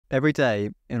Every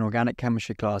day in organic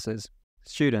chemistry classes,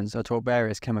 students are taught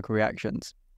various chemical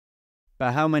reactions.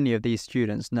 But how many of these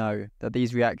students know that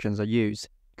these reactions are used to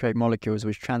create molecules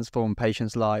which transform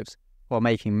patients' lives while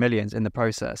making millions in the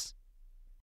process?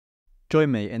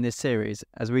 Join me in this series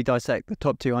as we dissect the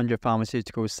top 200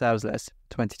 pharmaceuticals sales list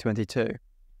for 2022.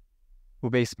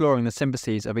 We'll be exploring the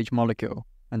syntheses of each molecule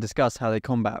and discuss how they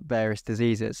combat various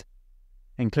diseases,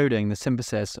 including the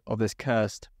synthesis of this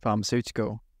cursed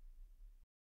pharmaceutical.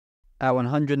 At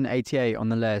 188 on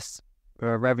the list, with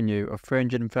a revenue of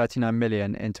 $339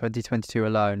 million in 2022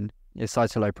 alone, is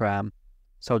Citalopram,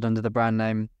 sold under the brand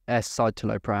name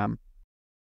Citalopram.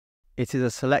 It is a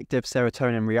selective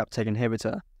serotonin reuptake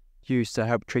inhibitor used to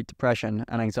help treat depression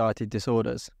and anxiety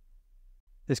disorders.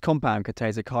 This compound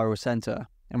contains a chiral center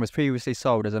and was previously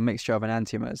sold as a mixture of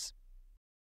enantiomers.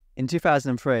 In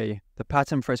 2003, the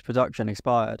patent for its production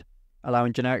expired,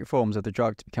 allowing generic forms of the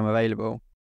drug to become available.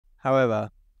 However,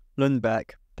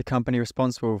 Lundbeck, the company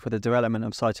responsible for the development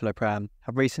of Citalopram,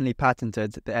 have recently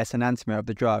patented the S-enantiomer of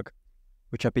the drug,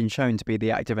 which have been shown to be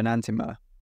the active enantiomer.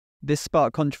 This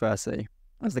sparked controversy,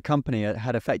 as the company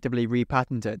had effectively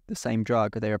repatented the same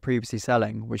drug they were previously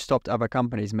selling, which stopped other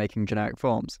companies making generic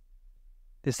forms.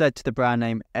 This led to the brand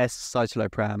name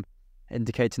Citalopram,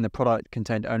 indicating the product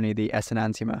contained only the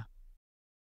S-enantiomer.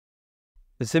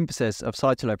 The synthesis of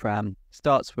Citalopram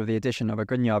starts with the addition of a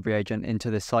Grignard reagent into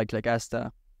this cyclic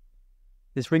ester.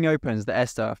 This ring opens the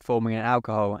ester, forming an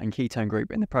alcohol and ketone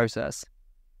group in the process.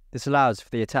 This allows for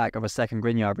the attack of a second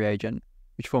Grignard reagent,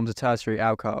 which forms a tertiary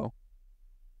alcohol.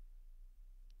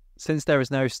 Since there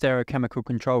is no stereochemical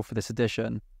control for this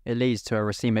addition, it leads to a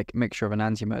racemic mixture of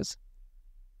enantiomers.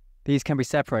 These can be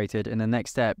separated in the next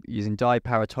step using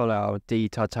diparatolulyl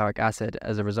D-tartaric acid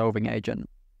as a resolving agent.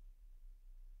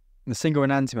 The single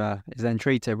enantiomer is then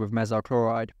treated with methyl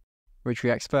chloride, which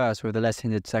reacts first with the less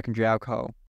hindered secondary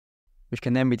alcohol, which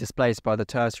can then be displaced by the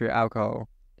tertiary alcohol,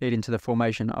 leading to the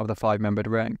formation of the 5-membered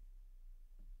ring.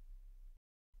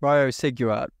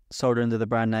 Riociguat, sold under the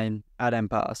brand name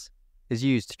Adempas, is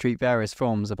used to treat various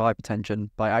forms of hypertension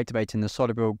by activating the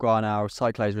soluble guanyl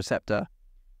cyclase receptor,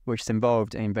 which is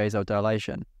involved in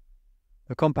vasodilation.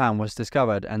 The compound was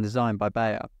discovered and designed by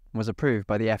Bayer and was approved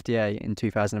by the FDA in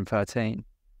 2013.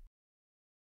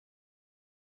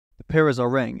 The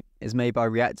pyrazole ring is made by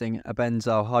reacting a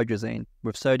benzyl hydrazine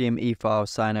with sodium ethyl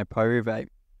cyanopyruvate,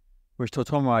 which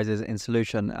tautomerizes in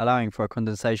solution, allowing for a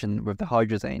condensation with the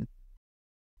hydrazine.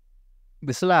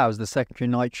 This allows the secondary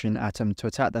nitrogen atom to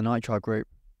attack the nitrile group,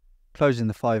 closing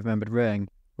the 5-membered ring,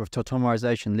 with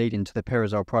tautomerization leading to the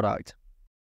pyrazole product.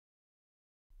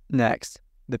 Next,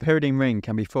 the pyridine ring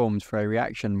can be formed through a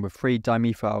reaction with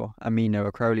 3-dimethyl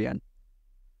aminoacrolein.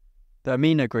 The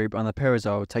amino group on the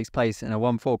pyrazole takes place in a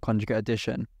 1,4 conjugate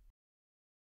addition.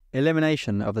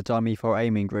 Elimination of the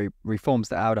dimethylamine group reforms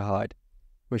the aldehyde,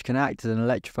 which can act as an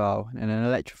electrophile in an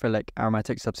electrophilic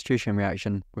aromatic substitution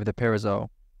reaction with the pyrazole.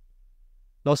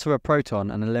 Loss of a proton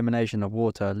and elimination of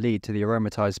water lead to the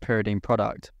aromatized pyridine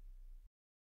product.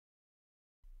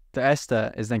 The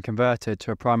ester is then converted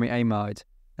to a primary amide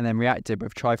and then reacted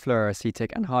with trifluoroacetic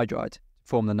anhydride to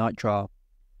form the nitrile,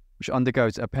 which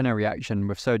undergoes a Pinner reaction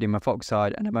with sodium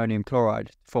methoxide and ammonium chloride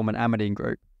to form an amidine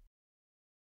group.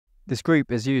 This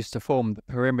group is used to form the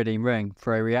pyrimidine ring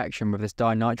for a reaction with this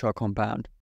dinitrile compound.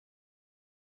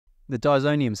 The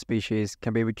diazonium species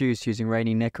can be reduced using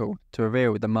Raney nickel to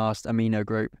reveal the masked amino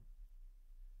group.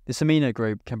 This amino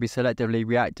group can be selectively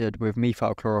reacted with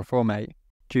methyl chloroformate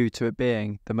due to it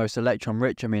being the most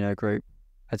electron-rich amino group,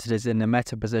 as it is in the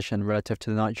meta position relative to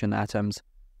the nitrogen atoms,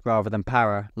 rather than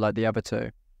para like the other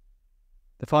two.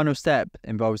 The final step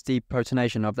involves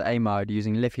deprotonation of the amide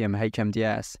using lithium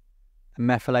HMDS and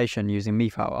methylation using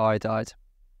methyl iodide.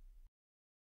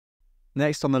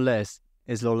 Next on the list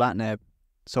is Lorlatinib,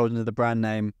 sold under the brand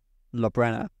name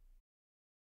Lorbrena.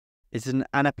 It is an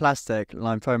anaplastic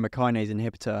lymphoma kinase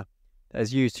inhibitor that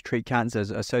is used to treat cancers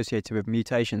associated with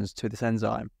mutations to this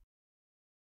enzyme.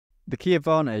 The key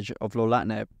advantage of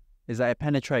Lorlatinib is that it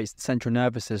penetrates the central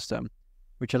nervous system,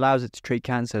 which allows it to treat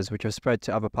cancers which have spread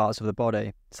to other parts of the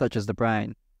body, such as the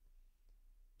brain.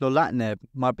 Lorlatinib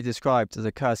might be described as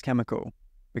a cursed chemical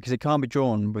because it can't be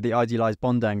drawn with the idealized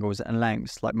bond angles and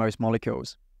lengths like most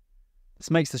molecules. This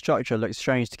makes the structure look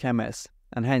strange to chemists,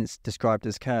 and hence described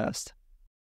as cursed.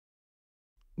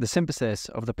 The synthesis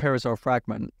of the pyrazole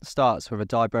fragment starts with a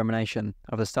dibromination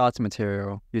of the starting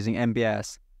material using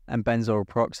NBS and benzoyl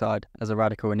peroxide as a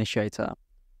radical initiator.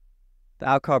 The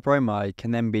alkyl bromide can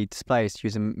then be displaced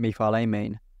using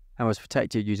methylamine and was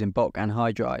protected using Bock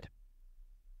anhydride.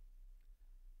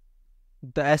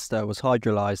 The ester was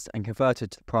hydrolyzed and converted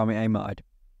to the primary amide,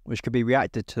 which could be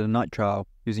reacted to the nitrile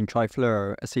using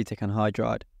trifluoroacetic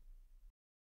anhydride.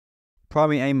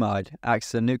 Primary amide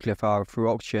acts as a nucleophile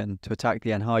through oxygen to attack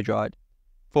the anhydride,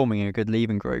 forming a good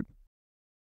leaving group.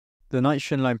 The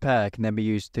nitrogen lone pair can then be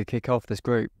used to kick off this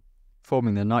group,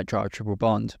 forming the nitrile triple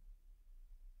bond.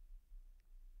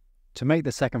 To make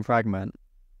the second fragment,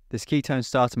 this ketone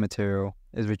starter material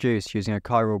is reduced using a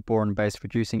chiral boron-based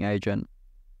reducing agent.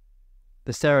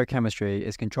 The stereochemistry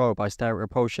is controlled by steric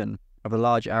repulsion of the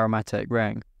large aromatic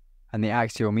ring and the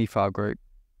axial methyl group.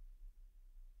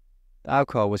 The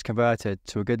alcohol was converted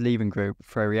to a good leaving group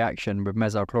for a reaction with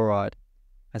mesyl chloride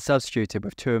and substituted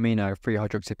with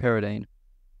 2-amino-3-hydroxypyridine.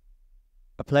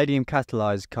 A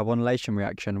palladium-catalyzed carbonylation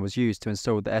reaction was used to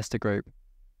install the ester group,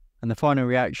 and the final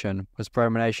reaction was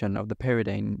bromination of the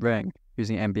pyridine ring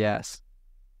using MBS.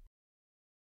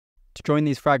 To join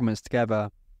these fragments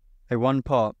together, a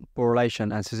one-part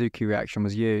borylation and Suzuki reaction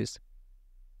was used.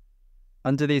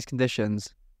 Under these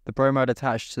conditions, the bromide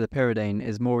attached to the pyridine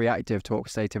is more reactive to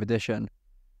oxidative addition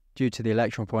due to the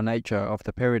electrophile nature of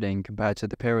the pyridine compared to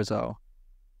the pyrazole.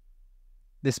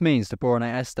 This means the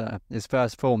boronate ester is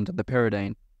first formed of the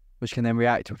pyridine, which can then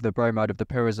react with the bromide of the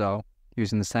pyrazole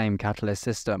using the same catalyst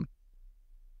system.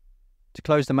 To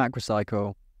close the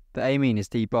macrocycle, the amine is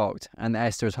deboxed and the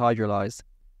ester is hydrolyzed,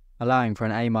 allowing for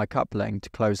an amide coupling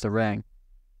to close the ring.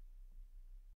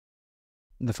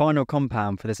 The final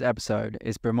compound for this episode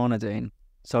is Brimonidine,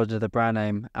 sold under the brand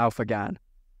name Alpha-GAN.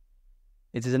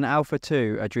 It is an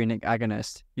alpha-2 adrenic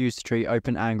agonist used to treat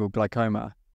open-angle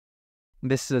glaucoma.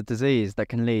 This is a disease that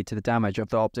can lead to the damage of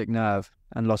the optic nerve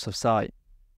and loss of sight.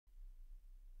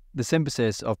 The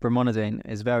synthesis of Brimonidine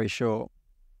is very short.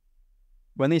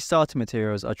 When these starter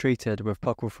materials are treated with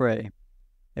Pockle-free,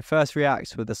 it first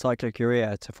reacts with the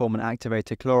cyclocurea to form an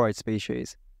activated chloride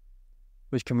species,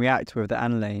 which can react with the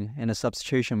aniline in a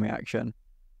substitution reaction.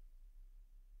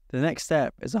 The next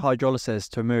step is a hydrolysis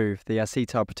to remove the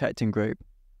acetyl protecting group,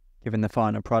 giving the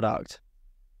final product.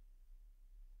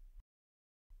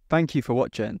 Thank you for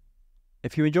watching.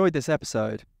 If you enjoyed this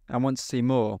episode and want to see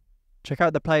more, check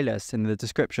out the playlist in the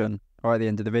description or at the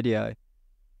end of the video.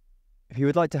 If you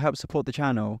would like to help support the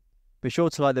channel, be sure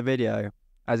to like the video,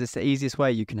 as it's the easiest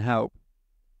way you can help.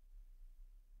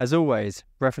 As always,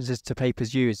 references to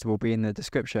papers used will be in the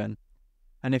description,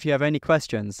 and if you have any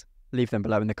questions, leave them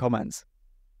below in the comments.